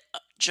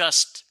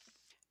just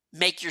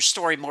make your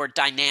story more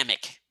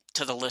dynamic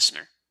to the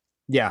listener.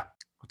 Yeah,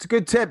 it's a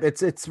good tip.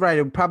 It's right.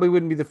 It probably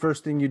wouldn't be the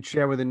first thing you'd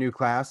share with a new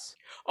class.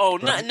 Oh,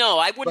 right? No,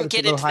 I wouldn't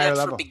get into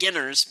that for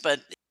beginners, but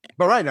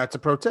right now it's a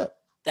pro tip.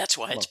 That's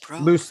why it's pro.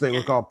 Loosely,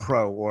 we're called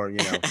pro or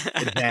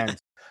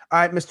advanced. All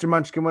right, Mr.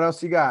 Munchkin, what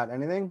else you got?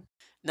 Anything?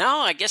 No,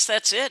 I guess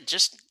that's it.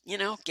 Just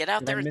get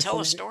out there and tell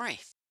a story.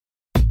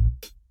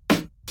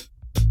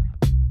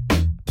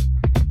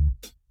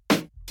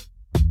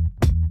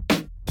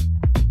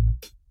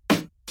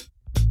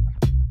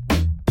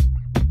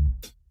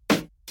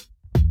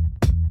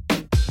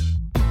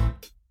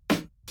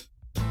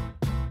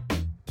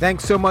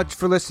 Thanks so much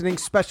for listening.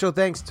 Special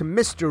thanks to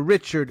Mr.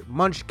 Richard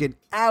Munchkin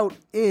out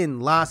in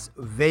Las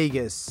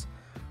Vegas.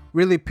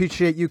 Really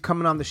appreciate you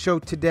coming on the show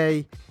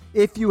today.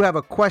 If you have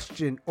a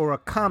question or a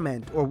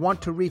comment or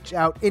want to reach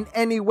out in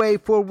any way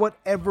for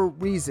whatever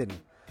reason,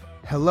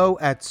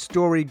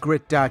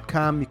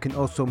 hello@storygrit.com. You can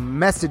also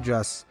message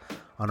us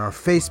on our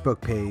Facebook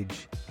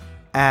page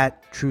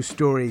at True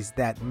Stories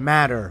That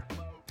Matter.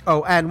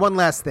 Oh, and one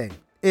last thing.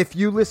 If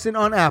you listen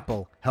on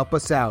Apple, help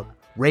us out.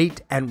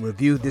 Rate and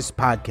review this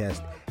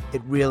podcast.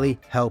 It really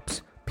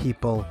helps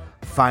people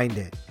find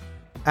it.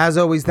 As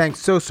always, thanks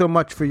so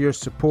much for your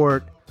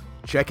support.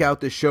 Check out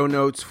the show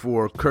notes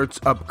for Kurt's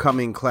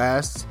upcoming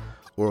class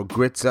or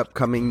Grit's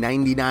upcoming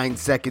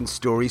 99-second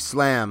story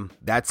slam.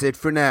 That's it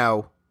for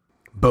now.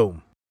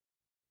 Boom.